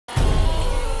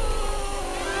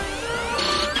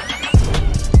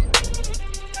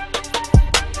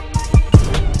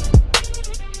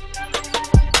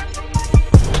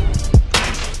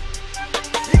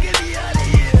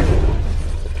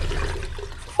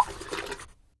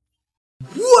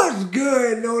What's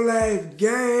good, No Life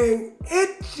Gang?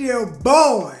 It's your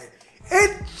boy.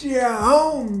 It's your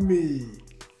homie.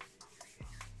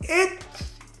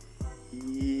 It's...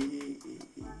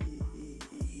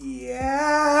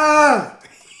 Yeah.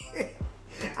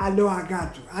 I know I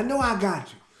got you.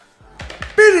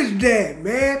 Finish that,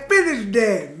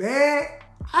 man.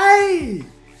 Hey.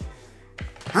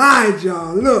 Alright,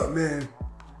 y'all. Look, man.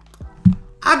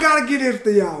 I gotta get this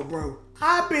to y'all, bro.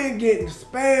 I've been getting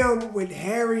spammed with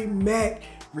Harry Mack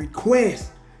requests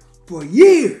for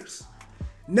years.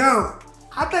 Now,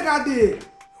 I think I did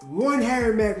one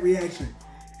Harry Mack reaction,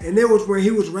 and it was when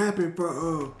he was rapping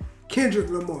for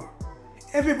Kendrick Lamar.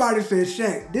 Everybody said,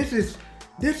 Shaq, this is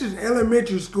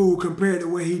elementary school compared to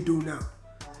what he do now.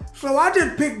 So I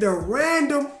just picked a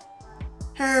random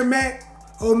Harry Mack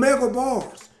Omegle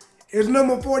bars. It's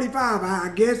number 45, I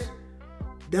guess.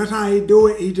 That's how he do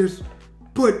it. He just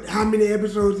put how many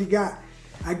episodes he got.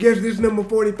 I guess this number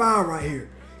 45 right here.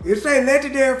 It say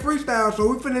legendary freestyle, so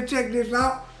we finna check this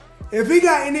out. If he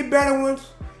got any better ones,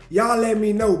 y'all let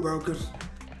me know, bro, cause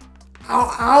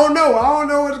I don't know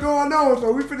what's going on,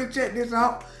 so we finna check this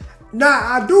out. Now,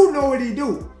 I do know what he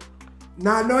do.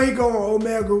 Now, I know he go on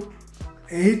Omegle,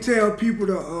 and he tell people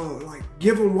to, like,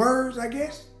 give him words, I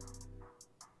guess.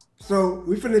 So,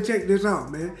 we finna check this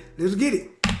out, man. Let's get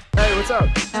it. Hey, what's up?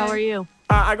 How are you?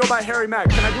 I go by Harry Mack.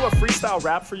 Can I do a freestyle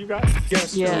rap for you guys?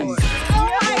 Yes. Please.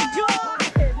 Oh my God!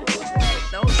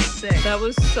 That was sick. That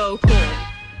was so cool.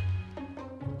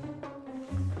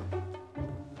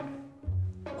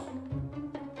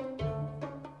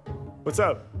 What's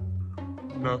up?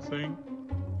 Nothing.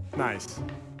 Nice.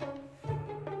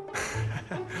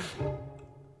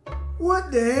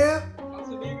 What the hell?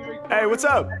 Hey, what's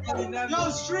up? Yo,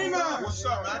 streamer! What's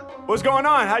up, man? What's going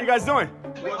on? How you guys doing?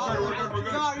 We're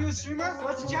good. Are you a streamer?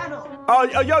 What's the channel? Oh,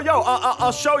 yo,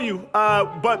 I'll show you.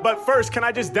 But first, can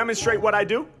I just demonstrate what I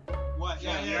do? What?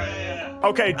 Yeah.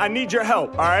 Okay, I need your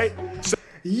help, all right?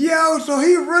 Yo, so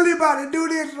he really about to do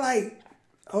this? Like,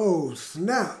 oh,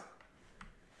 snap.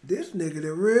 This nigga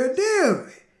the real deal.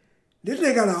 This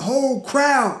nigga got a whole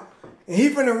crowd, and he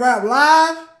finna rap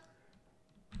live?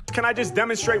 Can I just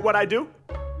demonstrate what I do?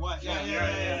 What?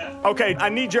 Yeah. Okay, I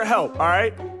need your help, all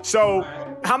right? So,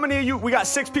 how many of you? We got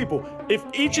 6 people. If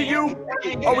each of you,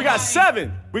 oh, we got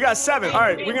 7. We got 7. All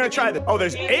right, we're gonna try this. Oh,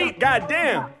 there's 8.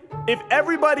 Goddamn. If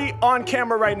everybody on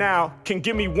camera right now can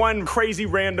give me one crazy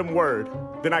random word,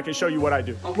 then I can show you what I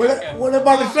do. What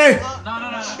about to say? No.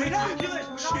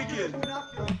 Chicken.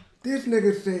 This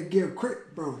nigga said give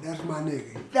crit, bro. That's my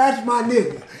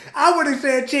nigga. I would have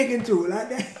said chicken too, like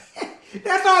that.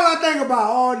 That's all I think about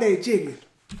all day, chicken.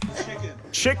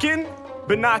 Chicken,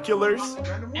 binoculars,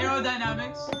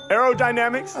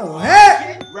 aerodynamics. Oh,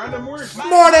 heck! Random words.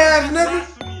 Smart ass nigga.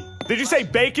 Did you say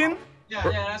bacon? Yeah,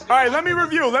 that's good. All right, let me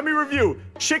review.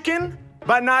 Chicken,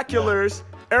 binoculars,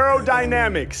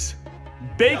 aerodynamics,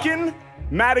 bacon,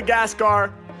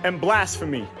 Madagascar, and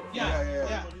blasphemy.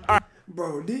 Yeah.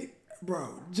 Bro,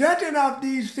 judging off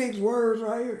these 6 words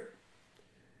right here,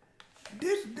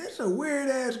 this a weird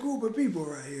ass group of people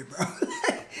right here, bro.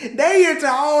 They into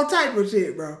all type of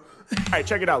shit, bro. All right,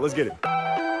 check it out. Let's get it.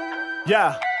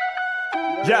 Yeah.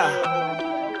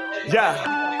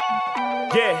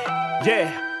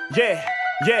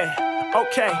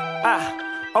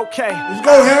 Okay. Let's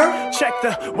go, Harry. Check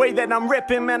the way that I'm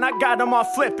ripping, man, I got them all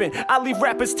flipping. I leave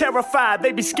rappers terrified,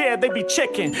 they be scared, they be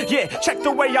chicken. Yeah, check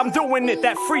the way I'm doing it,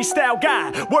 that freestyle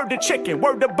guy. Word to chicken,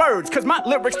 word to birds, cause my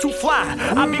lyrics too fly.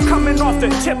 I be coming off the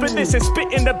tip of this and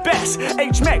spitting the best.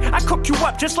 H-Mac, I cook you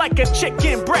up just like a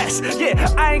chicken breast.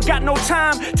 Yeah, I ain't got no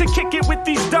time to kick it with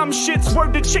these dumb shits.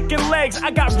 Word to chicken legs,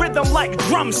 I got rhythm like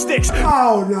drumsticks.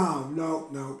 Oh, no.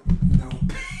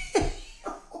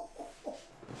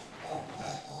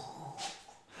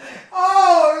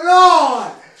 Oh,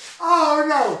 Lord. Oh,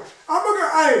 no.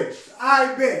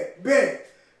 I bet.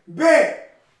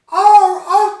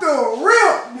 Off the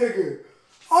rip, nigga.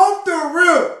 Off the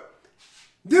rip.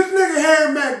 This nigga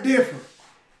Harry Mack different.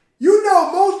 You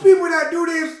know, most people that do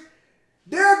this,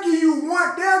 they'll give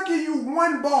you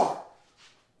one bar.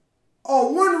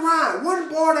 Or one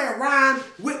bar that rhymes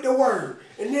with the word.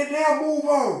 And then they'll move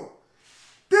on.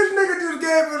 This nigga just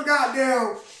gave us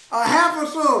goddamn a half a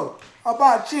song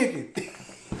about chicken.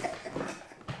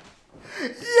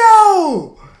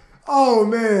 Yo! Oh,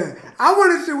 man. I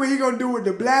want to see what he going to do with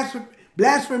the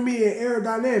blasphemy and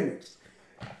aerodynamics.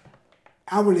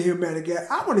 I want to hear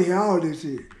Madagascar. I want to hear all this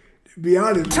shit. Be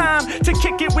honest. Time to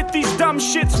kick it with these dumb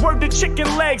shits. Word to chicken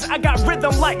legs, I got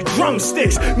rhythm like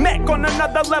drumsticks. Mac on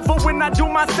another level when I do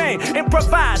my thing.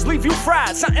 Improvise, leave you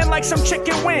fried, something like some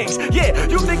chicken wings. Yeah,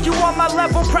 you think you on my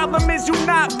level, problem is you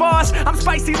not, boss. I'm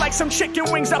spicy like some chicken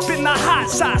wings up in the hot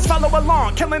sauce. Follow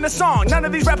along, killing the song, none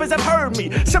of these rappers have heard me.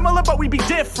 Similar but we be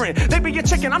different, they be a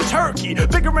chicken, I'm turkey.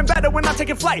 Bigger and better when I'm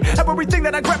taking flight. Everything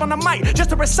that I grab on the mic,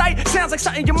 just to recite, sounds like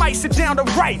something you might sit down to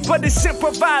write. But it's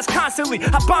improvised constantly,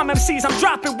 I bomb MCs, I'm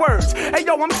dropping words. Hey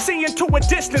yo, I'm seeing to a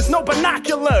distance, no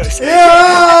binoculars.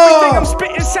 Yeah. Everything I'm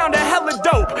spitting sounded hella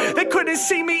dope. They couldn't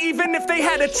see me even if they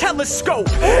had a telescope.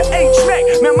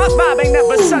 H-Mack, man, my vibe ain't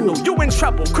never subtle. You in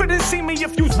trouble, couldn't see me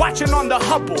if you was watching on the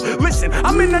Hubble. Listen,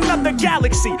 I'm in another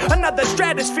galaxy, another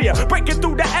stratosphere. Breaking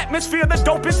through the atmosphere, the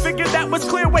dopest figure that was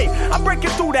clear. Wait, I'm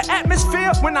breaking through the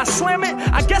atmosphere when I slam it.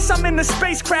 I guess I'm in a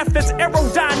spacecraft that's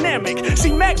aerodynamic.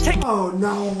 See, Mac take. Oh,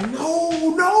 no.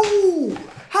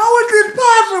 How is this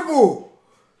possible?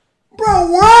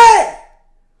 Bro, what?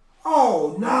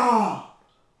 Oh, nah.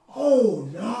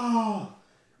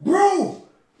 Bro,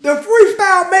 the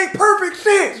freestyle make perfect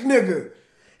sense, nigga.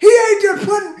 He ain't just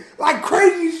putting like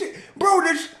crazy shit. Bro,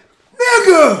 this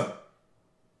nigga.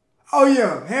 Oh,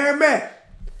 yeah, Harry Mack.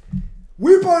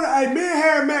 Me and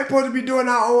Harry Mack supposed to be doing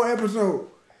our own episode.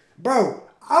 Bro,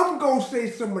 I'm gonna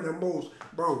say some of the most,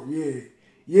 bro, yeah,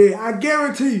 I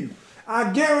guarantee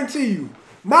you.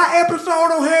 My episode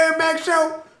on Harry Mack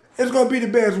show is gonna be the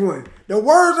best one. The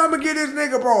words I'm gonna get this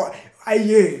nigga, bro,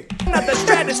 yeah. Another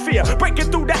stratosphere,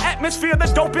 breaking through the atmosphere, the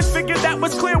dopest figure that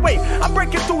was clear. Wait, I'm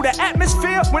breaking through the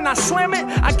atmosphere when I slam it.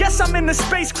 I guess I'm in a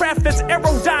spacecraft that's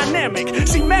aerodynamic.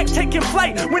 See Mac taking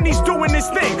flight when he's doing his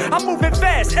thing. I'm moving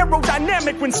fast,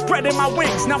 aerodynamic when spreading my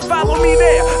wings. Now follow me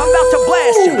there, I'm about to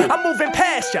blast you. I'm moving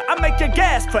past you, I make you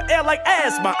gasp for air like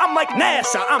asthma. I'm like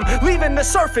NASA, I'm leaving the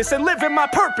surface and living my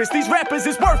purpose. These rappers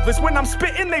is worthless. When I'm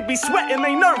spitting, they be sweating,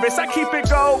 they nervous. I keep it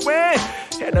going.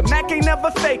 Yeah, the Mac ain't never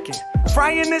faking.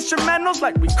 Frying instrumentals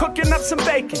like we cooking up some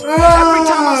bacon. Every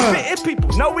time I'm spitting,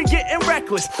 people know we getting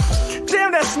reckless.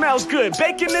 Damn, that smells good.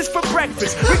 Bacon is for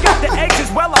breakfast. We got the eggs as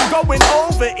well, I'm going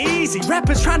over easy.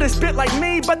 Rappers trying to spit like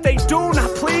me, but they do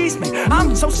not please me.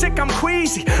 I'm so sick, I'm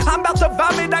queasy. I'm about to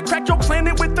vomit, I crack your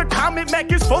planet with the comet.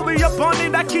 Mac is fully up on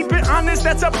it, I keep it honest,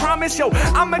 that's a promise. Yo,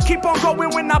 I'ma keep on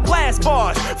going when I blast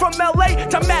bars. From LA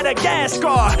to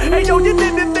Madagascar. Hey yo, you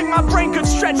didn't think my brain could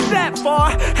stretch that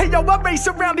far. Hey yo, I race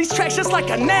around these tracks just like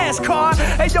a NASCAR.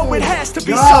 Hey yo, it has to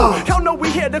be so. Y'all know we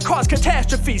here to cause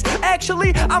catastrophes.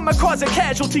 Actually, I'ma cause a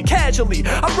casualty casually.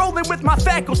 I'm rolling with my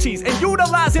faculties and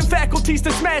utilizing faculties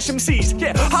to smash MCs.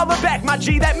 Yeah, holler back, my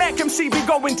G, that Mac MC be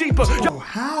going deeper. Bro,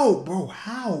 how?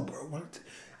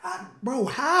 Bro,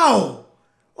 how?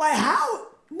 Like, how?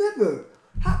 Nigga,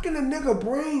 how can a nigga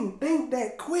brain think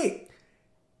that quick?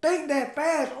 Think that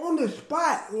fast on the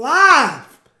spot,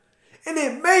 live? And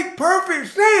it make perfect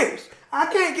sense. I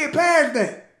can't get past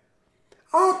that.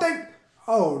 I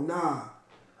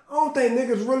don't think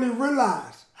niggas really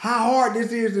realize how hard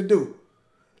this is to do.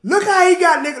 Look how he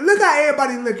got niggas, look how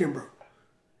everybody looking, bro.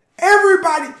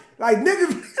 Everybody, like niggas,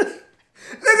 look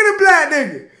at the black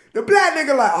nigga. The black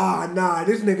nigga like, oh nah,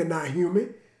 this nigga not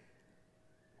human.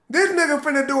 This nigga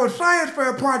finna do a science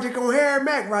fair project on Harry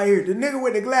Mack right here. The nigga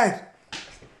with the glasses.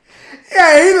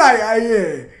 Yeah, he like,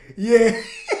 yeah.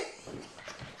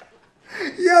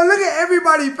 Yo, look at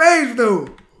everybody's face, though.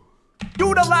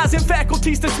 Utilizing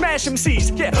faculties to smash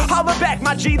MCs. Yeah, holler back,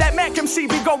 my G, that Mac MC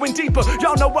be going deeper.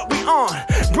 Y'all know what we on.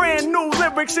 Brand new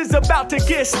lyrics is about to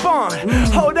get spun.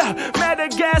 Hold up,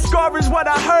 Madagascar is what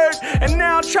I heard. And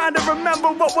now I'm trying to remember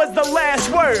what was the last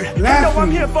word. You know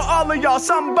I'm here for all of y'all,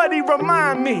 somebody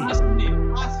remind me.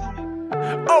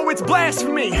 Oh, it's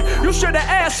blasphemy. You should have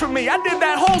asked for me. I did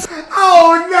that whole.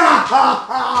 Oh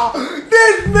no!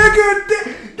 This nigga,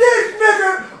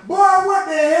 boy, what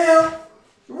the hell?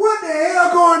 What the hell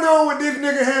going on with this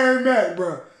nigga Harry Mack,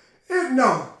 bro?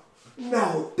 No,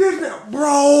 this nigga,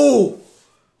 bro.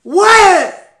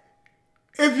 What?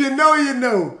 If you know, you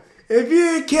know. If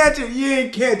you ain't catch it, you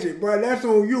ain't catch it, bro. That's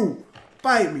on you.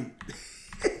 Fight me.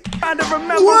 Trying to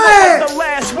remember what was the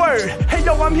last word. Hey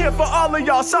yo, I'm here for all of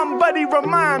y'all. Somebody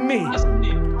remind me.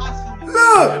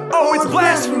 Look! Oh, it's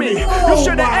blasphemy. You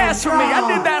should have asked for me. I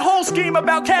did that whole scheme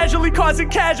about casually causing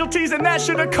casualties, and that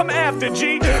should have come after,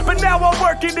 G. But now I'm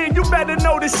working in, you better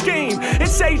know the scheme.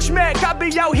 It's H-Mack, I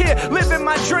be out here living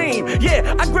my dream. Yeah,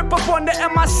 I grip up on the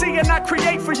MIC and I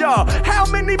create for y'all. How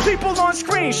many people on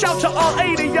screen? Shout to all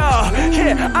 8 of y'all.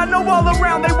 Yeah, I know all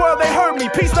around they world they heard me.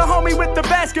 Peace the homie with the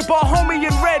basketball homie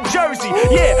in red jersey.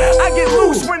 Yeah, I get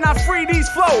loose when I free these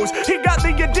flows. He got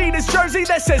the Adidas jersey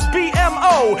that says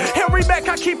BMO. Harry Mack,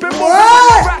 I keep it moving. When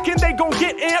I'm rocking, they gon'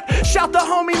 get amped. amp. Shout the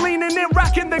homie leaning in,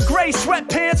 rocking the gray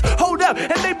sweatpants. Hold up,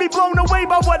 and they be blown away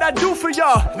by what I do for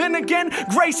y'all. Then again,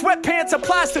 gray sweatpants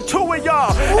applies to 2 of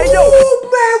y'all. Hey yo,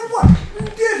 man, what?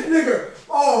 This nigga.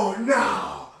 Oh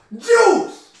no,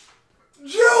 Juice.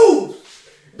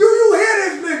 Do you hear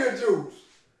this nigga, Juice?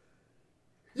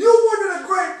 You one of the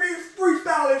great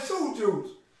freestylers too, Juice.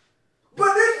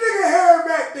 But this nigga Harry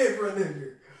Mack different, nigga.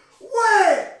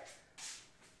 What?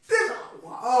 This?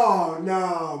 Oh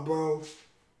nah, bro.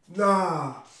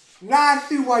 Nah. Now I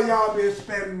see why y'all been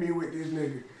spamming me with this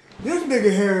nigga. This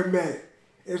nigga Harry Mack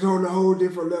is on a whole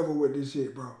different level with this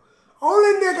shit, bro.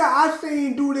 Only nigga I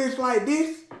seen do this like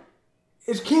this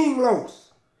is King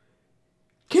Los.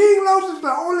 King Los is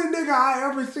the only nigga I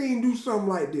ever seen do something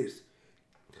like this.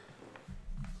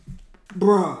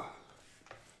 Bruh.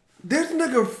 This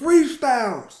nigga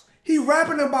freestyles. He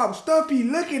rapping about stuff he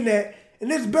looking at,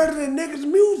 and it's better than niggas'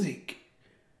 music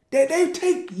that they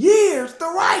take years to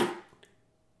write.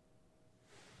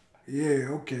 Yeah,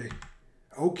 okay.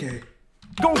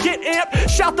 gon' get amped.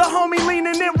 Shout the homie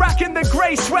leaning in, rocking the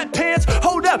gray sweatpants.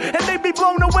 Hold up, and they be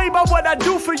blown away by what I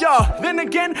do for y'all. Then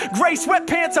again, gray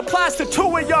sweatpants applies to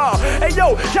 2 of y'all. Hey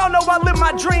yo, y'all know I live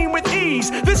my dream with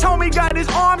ease. This homie got his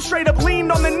arm straight up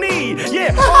leaned on the knee.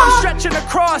 Yeah, arm stretching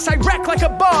across, I rack like a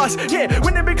boss. Yeah,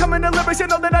 when it be coming to lyrics, you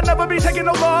know that I never be taking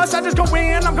no loss. I just go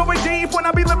in, I'm going deep. When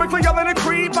I be lyrically, y'all in a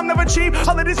creep. I'm never cheap.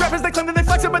 All of these rappers, they claim that they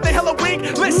flexing, but they hella weak.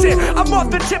 Listen, I'm off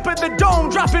the tip of the dome,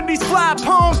 dropping these fly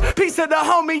poems. Piece of the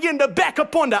homie in the back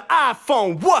up on the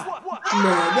iPhone. What?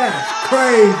 Man, that's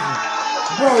crazy.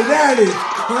 Bro, that is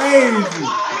crazy.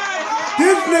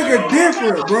 This nigga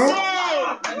different, bro.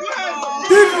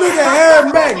 This nigga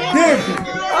Harry Mack different.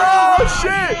 Oh,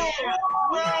 shit.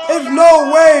 There's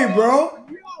no way, bro.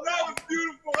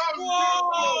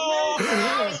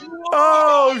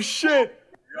 Oh, shit.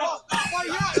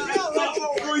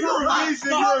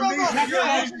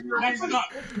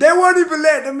 They won't even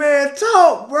let the man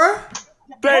talk, bro.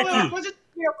 Thank you.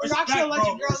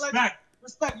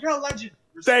 Respect, you're a legend.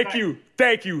 Thank you.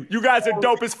 Thank you. You guys are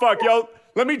dope as fuck, yo.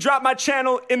 Let me drop my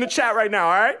channel in the chat right now,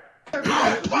 all right? Bro,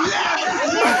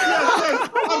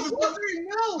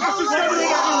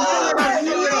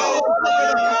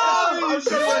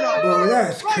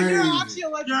 that's crazy. You're a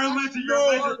legend.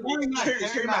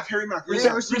 Harry Mack.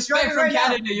 Respect from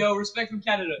Canada, yo. Respect from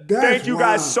Canada. Thank you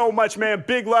guys so much, man.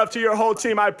 Big love to your whole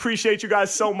team. I appreciate you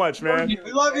guys so much, man. We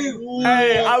love you.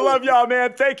 Hey, I love y'all,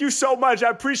 man. Thank you so much. I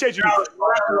appreciate you.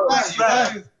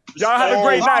 Y'all have a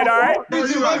great night, all right?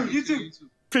 You too.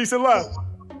 Peace and love.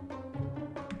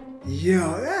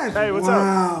 Yo, that's Hey, what's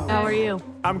wow. up? How are you?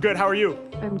 I'm good. How are you?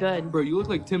 I'm good. Bro, you look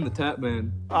like Tim the Tap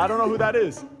Man. I don't know who that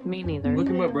is. Me neither. Look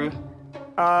him up, bro.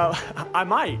 I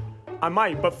might.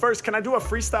 But first, can I do a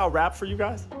freestyle rap for you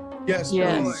guys? Yes.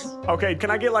 Yes. Okay, can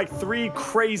I get like 3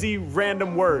 crazy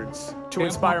random words to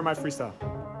inspire my freestyle?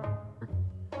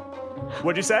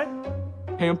 What'd you say?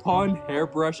 Tampon,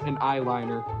 hairbrush, and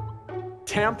eyeliner.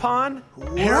 Tampon,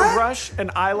 hairbrush, and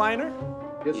eyeliner?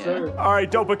 Yes, sir. All right,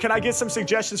 dope. But can I get some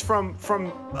suggestions from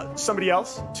somebody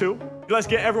else too? Let's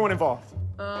get everyone involved.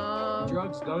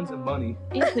 Drugs, guns, and money.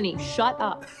 Anthony, shut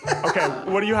up. Okay,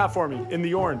 what do you have for me in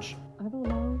the orange? I don't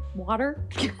know. Water?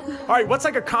 All right, what's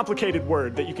like a complicated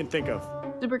word that you can think of?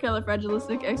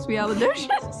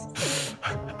 Supercalifragilisticexpialidocious.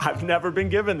 I've never been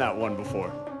given that one before.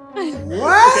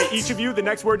 What? Okay, each of you, the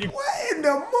next word you... What in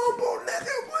the mumble,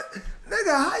 nigga? What?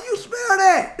 Nigga, how you spell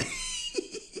that?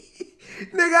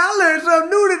 Nigga, I learned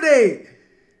something new today.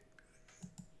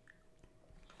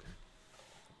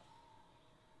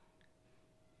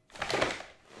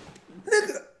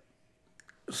 Nigga,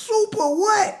 super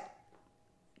what?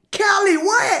 Cali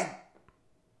what?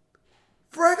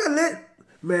 Franklin?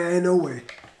 Man, ain't no way.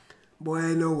 Boy,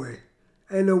 ain't no way.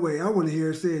 Ain't no way. I want to hear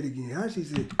her say it again. How she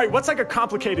say it? All right, what's like a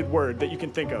complicated word that you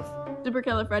can think of?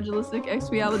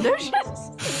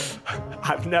 Supercalifragilisticexpialidocious.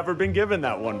 I've never been given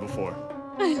that one before.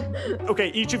 Okay,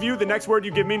 each of you, the next word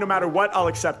you give me, no matter what, I'll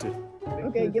accept it.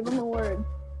 Okay, give him a word.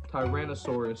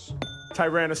 Tyrannosaurus.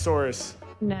 Tyrannosaurus.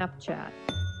 Snapchat.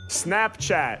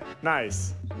 Snapchat.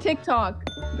 Nice. TikTok.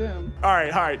 Boom. All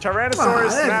right. Tyrannosaurus, Wow,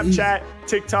 that's Snapchat,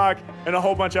 TikTok, and a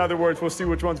whole bunch of other words. We'll see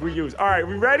which ones we use. All right,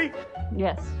 we ready?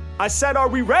 Yes. I said, are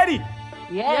we ready?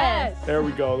 Yes. There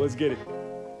we go. Let's get it.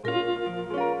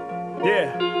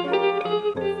 Yeah.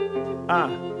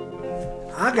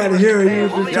 I gotta hear her use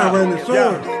this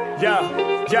Tyrannosaurus.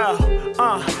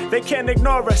 They can't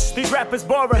ignore us. These rappers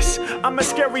bore us. I'm a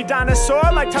scary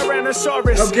dinosaur like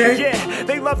Tyrannosaurus. Okay. Yeah,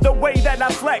 they love the way that I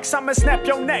flex. I'ma snap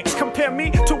your necks. Compare me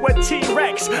to a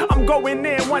T-Rex. I'm going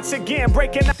in once again,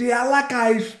 breaking up. See, I like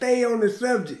how he stay on the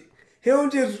subject. He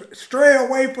don't just stray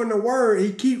away from the word.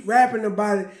 He keep rapping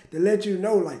about it to let you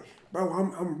know, like, bro,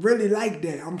 I'm really like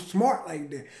that. I'm smart like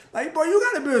that. Like, bro, you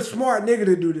gotta be a smart nigga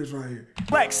to do this right here.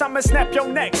 Rex, I'ma snap your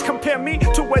necks. Compare me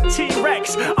to a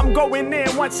T-Rex. I'm going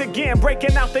in once again,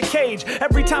 breaking out the cage.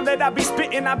 Every time that I be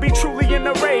spitting, I be truly in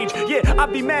a rage. Yeah, I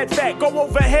be mad fat, go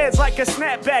over heads like a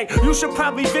snapback. You should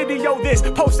probably video this,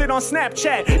 post it on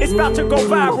Snapchat. It's about to go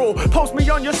viral. Post me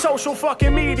on your social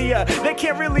fucking media. They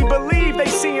can't really believe they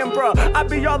see him, bro. I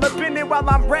be all up in it while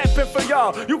I'm rapping for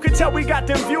y'all. You can tell we got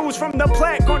them views from the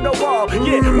plaque on the wall.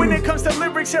 Yeah, when it comes to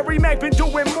lyrics, Harry Mack been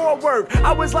doing more work.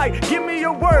 I was like, give me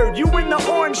a word, you in the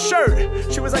orange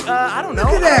shirt. She was like, I don't know.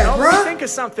 Look at that, bro. Think of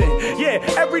something. Yeah,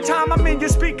 every time I'm in your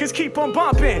speakers, keep on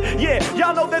bumping. Yeah,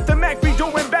 y'all know that the Mac be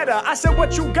doing better. I said,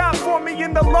 what you got for me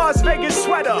in the Las Vegas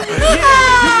sweater? Yeah,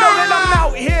 you know that I'm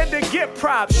out here to get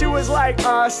props. She was like,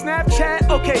 Snapchat,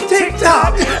 okay,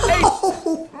 TikTok.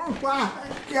 Oh my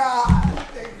God.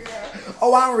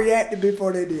 Oh, I reacted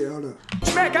before they did. Hold up.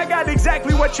 Mac, I got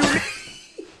exactly what you need.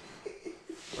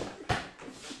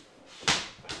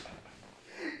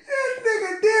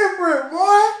 Different,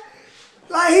 boy.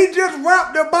 Like he just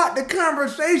rapped about the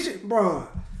conversation, bro.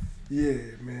 Yeah,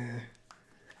 man.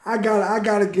 I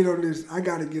gotta get on this. I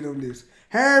gotta get on this.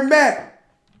 Harry Mack,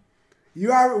 we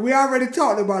already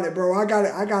talked about it, bro. I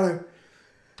gotta.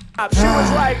 She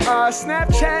was like,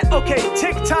 Snapchat, okay,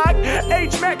 TikTok,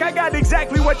 H-Mac, I got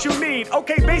exactly what you need.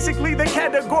 Okay, basically the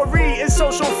category is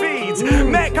social feeds.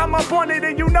 Mac, I'm up on it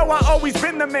and you know I always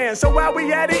been the man. So while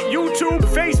we at it, YouTube,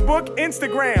 Facebook,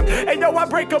 Instagram. And yo, I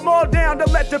break them all down to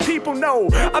let the people know.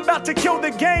 I'm about to kill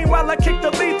the game while I kick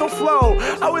the lethal flow.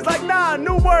 I was like, nah,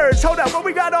 new words, hold up, what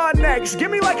we got on next? Give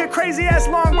me like a crazy ass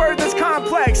long word that's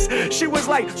complex. She was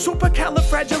like,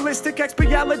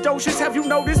 supercalifragilisticexpialidocious. Have you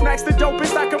noticed Mac's the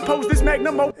dopest? I compose this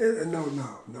magnum op.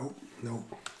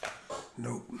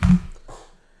 Nope.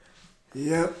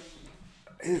 Yep.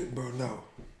 Bro,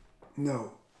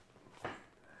 no.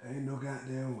 Ain't no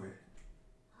goddamn way.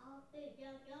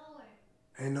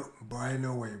 Ain't no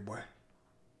way, boy.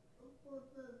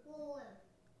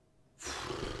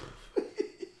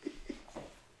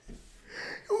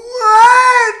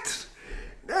 What?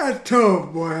 That's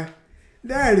tough, boy.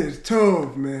 That is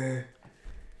tough, man.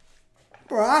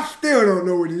 Bro, I still don't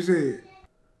know what he said.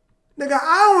 Nigga,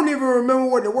 I don't even remember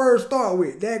what the words start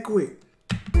with that quick.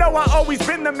 No, I always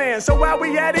been the man. So while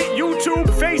we at it, YouTube,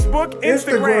 Facebook,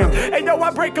 Instagram. And yo,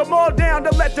 I break them all down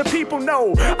to let the people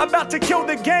know. I'm about to kill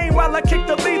the game while I kick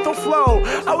the lethal flow.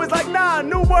 I was like, nah,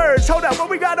 new words. Hold up, what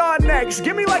we got on next?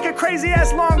 Give me like a crazy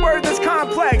ass long word that's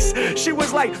complex. She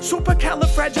was like,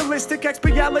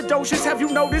 supercalifragilisticexpialidocious. Have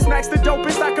you noticed Mac's the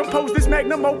dopest? I compose this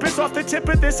magnum opus off the tip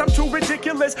of this. I'm too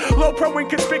ridiculous, low pro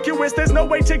inconspicuous. There's no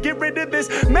way to get rid of this.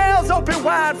 Mouths open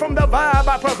wide from the vibe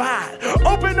I provide.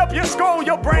 Open up your skull,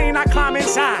 your brain, I climb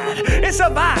inside. It's a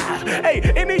vibe. Hey,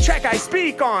 any track I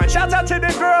speak on. Shouts out to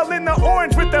the girl in the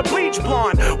orange with the bleach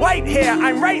blonde. White hair,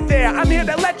 I'm right there. I'm here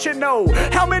to let you know.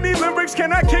 How many lyrics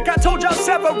can I kick? I told y'all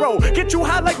several. Get you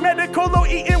high like medical or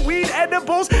eating weed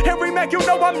edibles. Harry Mack, you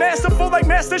know I'm masterful like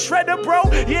Master Shredder, bro.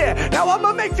 Yeah, now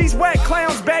I'ma make these whack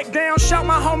clowns back down. Shout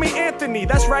my homie Anthony,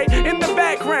 that's right, in the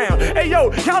background. Hey,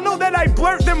 yo, y'all know that I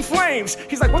blurt them flames.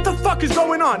 He's like, what the fuck is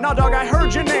going on? Nah, dog, I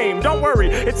heard your name. Don't worry,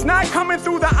 it's not coming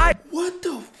through the eye. What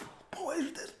the boy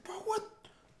is this, bro? What?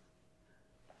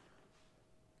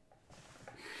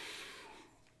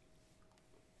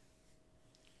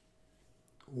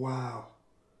 Wow.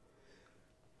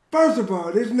 First of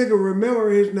all, this nigga remember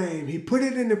his name. He put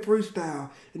it in the freestyle.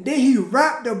 And then he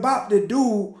rapped about the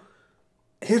dude.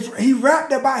 He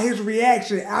rapped about his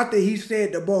reaction after he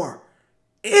said the bar.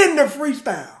 In the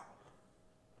freestyle.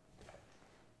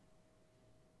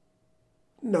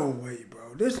 No way,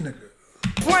 bro. This nigga.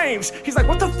 Flames. He's like,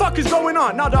 what the fuck is going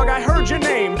on? Nah, dog, I heard your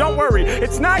name. Don't worry,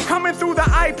 it's not coming through the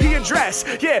IP address.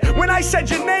 Yeah, when I said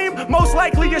your name, most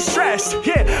likely you're stressed.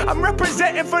 Yeah, I'm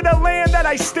representing for the land that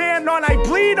I stand on. I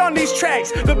bleed on these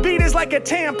tracks. The beat is like a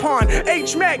tampon.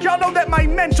 H-Mac, y'all know that my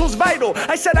mental's vital.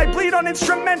 I said I bleed on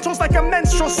instrumentals like a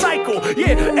menstrual cycle.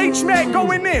 Yeah, H-Mac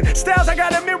going in. Styles, I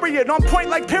got a myriad on point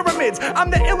like pyramids.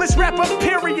 I'm the illest rapper,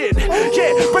 period.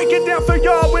 Yeah, break it down for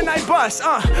y'all when I bust.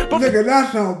 But nigga,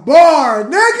 that's a bar,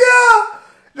 nigga.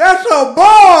 That's a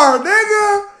bar,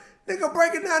 nigga. Nigga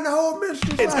breaking down the whole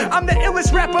mystery. I'm the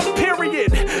illest rapper,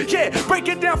 period. Yeah, break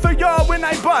it down for y'all when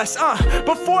I bust.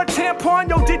 Before tampon,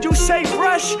 yo, did you say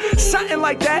brush? Something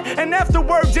like that, and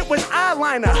afterwards it was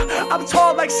eyeliner. I'm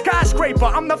tall like skyscraper,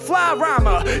 I'm the fly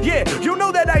rhymer. Yeah, you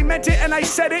know that I meant it and I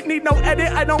said it, need no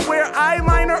edit. I don't wear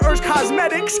eyeliner or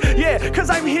cosmetics. Yeah, cause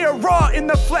I'm here raw in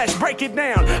the flesh, break it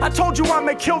down. I told you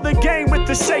I'ma kill the game with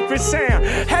the sacred sound.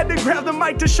 Had to grab the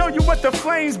mic to show you what the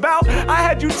flame's bout. I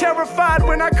had you terrified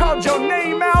when I called your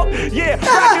name out. Yeah,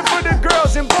 rockin' for the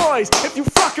girls and boys. If you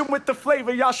fucking with the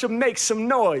flavor, y'all should make some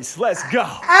noise. Let's go.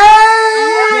 Hey!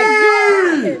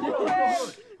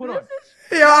 Hold on.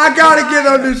 Yo, I gotta get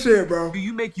on this shit, bro. Do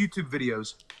you make YouTube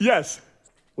videos? Yes.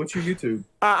 What's your YouTube?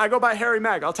 I go by Harry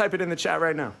Mack. I'll type it in the chat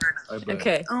right now.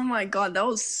 Okay. Oh my god, that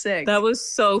was sick. That was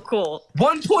so cool.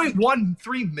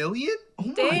 1.13 million? Oh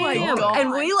my Damn. God.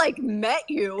 And we like met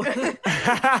you.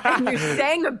 And you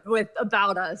sang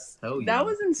about us. Hell yeah. That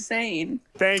was insane.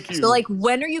 Thank you. So like,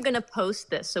 when are you gonna post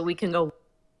this so we can go?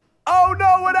 Oh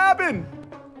no, what happened?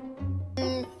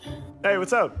 Hey,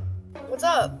 what's up? What's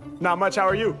up? Not much, how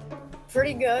are you?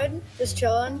 Pretty good. Just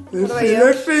chilling. What Let's about see, you?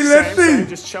 let's see, let's Same, see.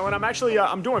 just chilling. I'm actually,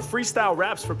 I'm doing freestyle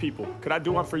raps for people. Could I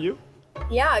do one for you?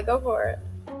 Yeah, go for it.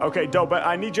 Okay, dope, but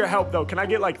I need your help though. Can I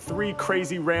get like 3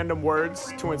 crazy random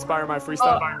words to inspire my Oh,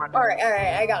 freestyle? all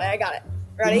right, I got it.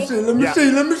 Ready? Let me Yeah. see,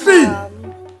 let me see.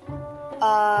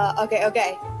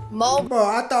 Okay. Mul. Bro,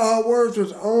 I thought her words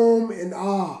was and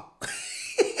ah.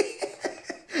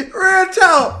 Real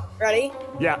talk. Ready?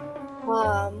 Yeah.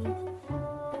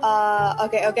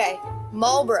 Okay.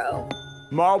 Marlboro.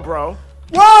 Marlboro.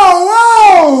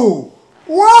 Whoa!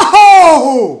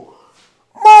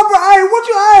 Marlboro, hey,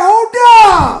 hold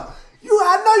up.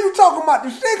 I know you talking about the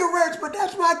cigarettes, but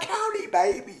that's my county,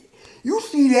 baby. You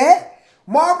see that?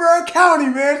 Marlboro County,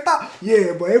 man. Stop.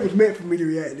 Yeah, but it was meant for me to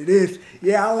react to this.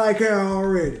 Yeah, I like her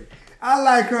already.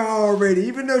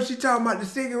 Even though she talking about the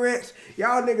cigarettes,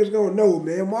 y'all niggas gonna know,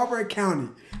 man. Marlboro County.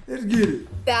 Let's get it.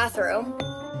 Bathroom.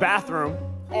 Bathroom.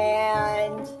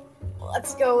 And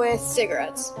let's go with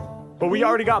cigarettes. But we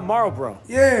already got Marlboro.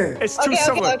 Yeah. It's too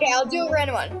similar. Okay. I'll do a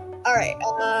random one. All right.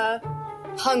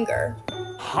 Hunger.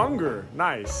 Hunger.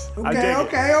 Nice. I Okay, dig it.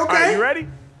 okay. All right, you ready?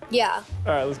 Yeah.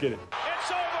 All right, let's get it.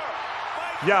 It's over.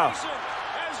 Mike Yeah. Tyson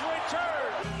has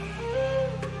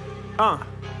returned.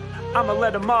 I'ma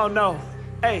let them all know.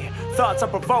 Hey, thoughts are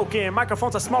provoking,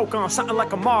 microphones are smoke on, something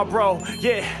like a Marlboro.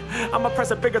 Yeah, I'ma press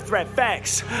a bigger threat,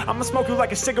 facts. I'ma smoke you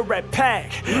like a cigarette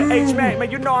pack. H-Mac, man,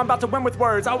 you know I'm about to win with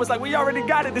words. I was like, we already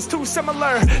got it, it's too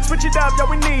similar. Switch it up, yo,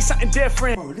 we need something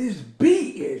different. Oh, this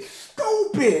beat is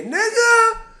stupid,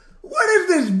 nigga. What is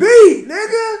this beat,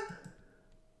 nigga?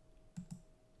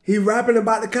 He rapping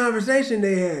about the conversation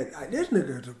they had. Like, this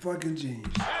nigga is a fucking genius.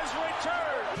 Has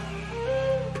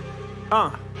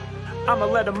returned. I'ma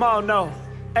let them all know.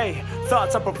 Hey,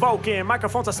 thoughts are provoking,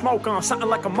 microphones are smoke on, something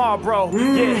like a Marlboro.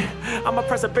 Yeah, I'ma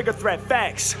press a bigger threat,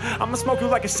 facts. I'ma smoke you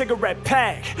like a cigarette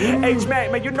pack.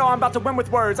 H-Mac, man, you know I'm about to win with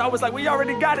words. I was like, we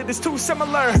already got it, it's too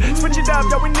similar. Switch it up,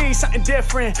 yo, we need something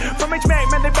different. From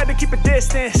H-Mac, man, they better keep a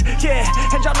distance. Yeah,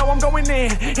 and y'all know I'm going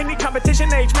in. Any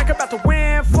competition, H-Mac about to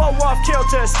win. Flow off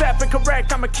kilter, step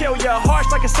incorrect, I'ma kill ya.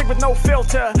 Harsh like a stick with no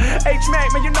filter.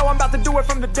 H-Mac, man, you know I'm about to do it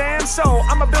from the damn soul.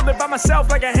 I'ma build it by myself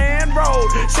like a hand roll.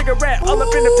 Cigarette all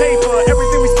up in the paper,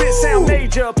 everything we spit sound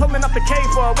major. Pulling up the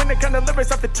caper, when it come to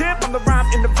lyrics off the tip, I'm the rhyme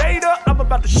innovator. I'm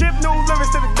about to ship new lyrics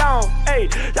to the dome. Hey,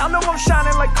 y'all know I'm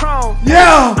shining like chrome.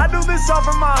 Yeah. I do this all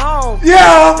from my home.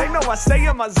 Yeah. They know I stay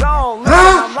in my zone. Listen,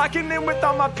 I'm locking in with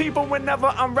all my people whenever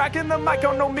I'm rocking the mic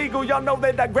on Omegle. Y'all know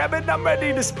that I grab it, I'm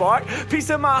ready to spark.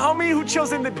 Piece of my homie who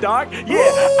chills in the dark. Yeah,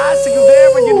 I see you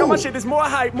there, and you know my shit is more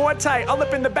hype, more tight. All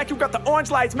up in the back, you got the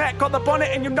orange lights. Matt called up on it,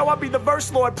 and you know I'll be the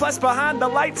verse lord. Plus behind the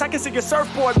lights, I can see your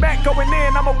surfboard. Matt going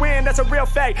in, I'ma win, that's a real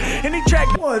fact. Any track.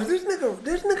 Boy, is this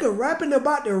nigga rapping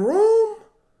about the room?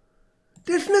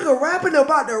 This nigga rapping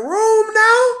about the room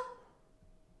now?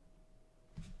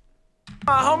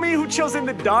 My homie who chills in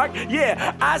the dark,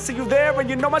 yeah, I see you there, and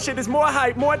you know my shit is more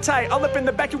hype, more tight. All up in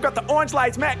the back, you got the orange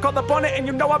lights. Matt called up on it, and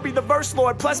you know I'll be the verse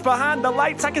lord. Plus behind the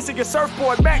lights, I can see your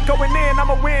surfboard. Matt going in,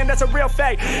 I'ma win, that's a real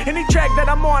fact. Any track that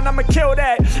I'm on, I'ma kill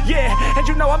that. Yeah, and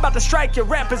you know I'm about to strike your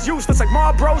rappers useless like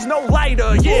Marlboro's no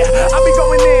lighter. Yeah, I'll be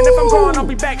going in, if I'm gone, I'll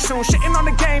be back soon. Shitting on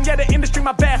the game, yeah, the industry,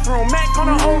 my bathroom. Mac on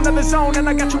a whole nother zone, and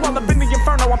I got you all up in the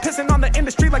inferno. I'm pissing on the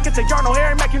industry like it's a yarno.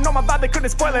 Harry Mac, you know my vibe, they couldn't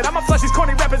spoil it. I'ma flush these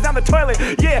corny rappers down the toilet.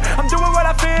 Yeah, I'm doing what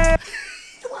I feel.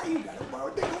 Why you gotta,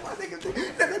 bro? Nigga.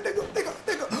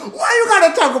 Why you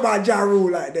gotta talk about Ja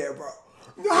Rule like that, bro?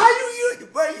 How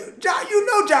you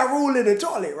know Ja Rule in the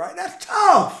toilet, right? That's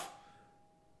tough.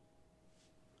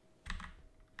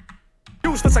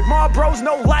 useless like Marlboro's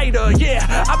no lighter. Yeah,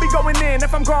 I'll be going in.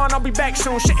 If I'm gone, I'll be back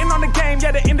soon. Shitting on the game,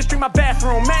 yeah, the industry, my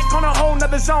bathroom. Mac on a whole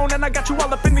nother zone, and I got you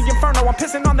all up in the inferno. I'm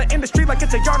pissing on the industry like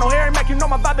it's a yarno. Harry Mack, you know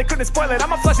my vibe, they couldn't spoil it.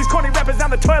 I'ma flush these corny rappers down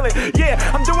the toilet. Yeah,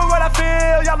 I'm doing what I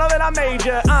feel, y'all know that I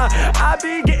major. I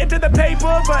be getting to the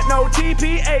paper, but no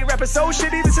TPA. Rapping so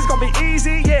shitty, this is gonna be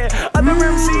easy, yeah. Other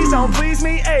MCs don't please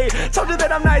me, ayy. Told you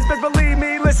that I'm nice, but believe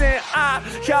me, listen,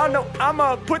 y'all know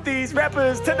I'ma put these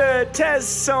rappers to the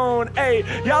test zone, ayy.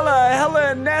 Y'all are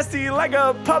hella nasty like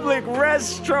a public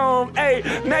restroom, ayy.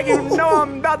 Mac, you know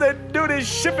I'm about to do this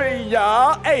shit for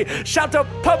y'all, ayy. Shout to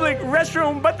public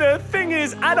restroom, but the thing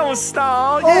is, I don't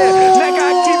stall, yeah. Mac,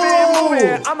 I keep it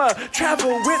moving. I'ma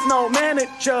travel with no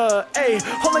manager, ayy.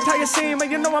 Whole entire scene,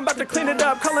 man, you know I'm about to clean it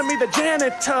up, calling me the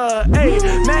janitor, ayy.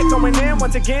 Mac going in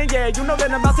once again, yeah. You know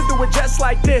that I'm about to do it just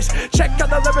like this. Check out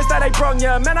the lyrics that I brung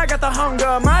ya, man, I got the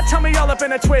hunger. My tummy all up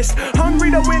in a twist.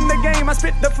 Hungry to win the game, I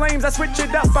spit the flames, I switch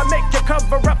it up. I make you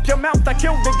cover up your mouth, I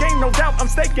kill the game, no doubt. I'm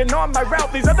staking on my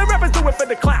route, these other rappers do it for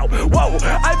the clout. Whoa,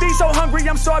 I be so hungry,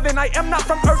 I'm starving. I am not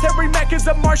from Earth, every Mac is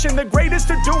a Martian. The greatest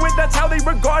to do it, that's how they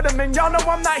regard him. And y'all know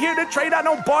I'm not here to trade, I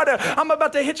don't barter. I'm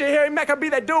about to hit you, Harry Mack, I be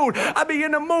that dude. I be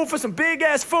in the mood for some big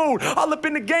ass food. All up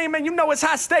in the game, and you know it's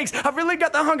high stakes. I really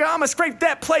got the hunger, I'ma scrape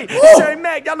that plate. It's Harry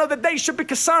Mack, y'all know that they should be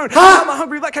concerned. I'm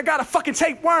hungry like I got a fucking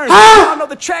tapeworm. Y'all know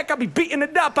the track, I be beating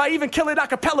it up. I even kill it a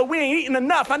cappella, we ain't eating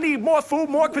enough. I need more food,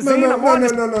 more cuisine. No.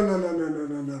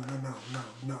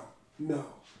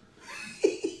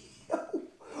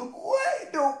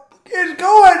 What the is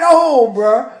going on,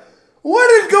 bruh?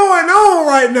 What is going on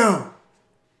right now?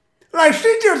 Like,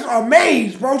 she just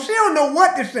amazed, bro. She don't know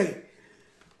what to say.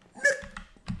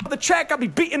 The track, I be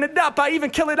beating it up. I even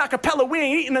kill it a cappella, we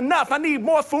ain't eating enough. I need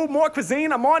more food, more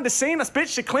cuisine. I'm on the scene, I spit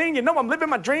shit clean. You know I'm living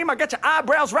my dream. I got your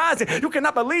eyebrows rising. You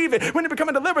cannot believe it. When it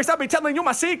becoming the lyrics, I'll be telling you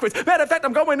my secrets. Matter of fact,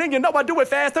 I'm going in, you know I do it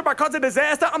faster. I cause a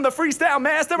disaster. I'm the freestyle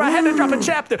master. I had to drop a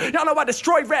chapter. Y'all know I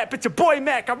destroy rap. It's your boy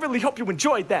Mac. I really hope you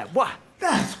enjoyed that. What?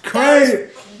 That's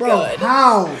crazy, bro. Good.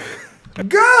 How? Good,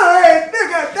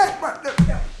 nigga. That's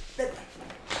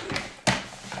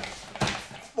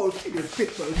bro, she just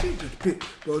pissed,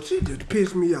 bro. She just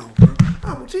pissed me off, bro.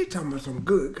 She talking about some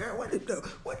good girl.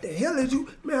 What the hell is you?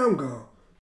 Man, I'm gone.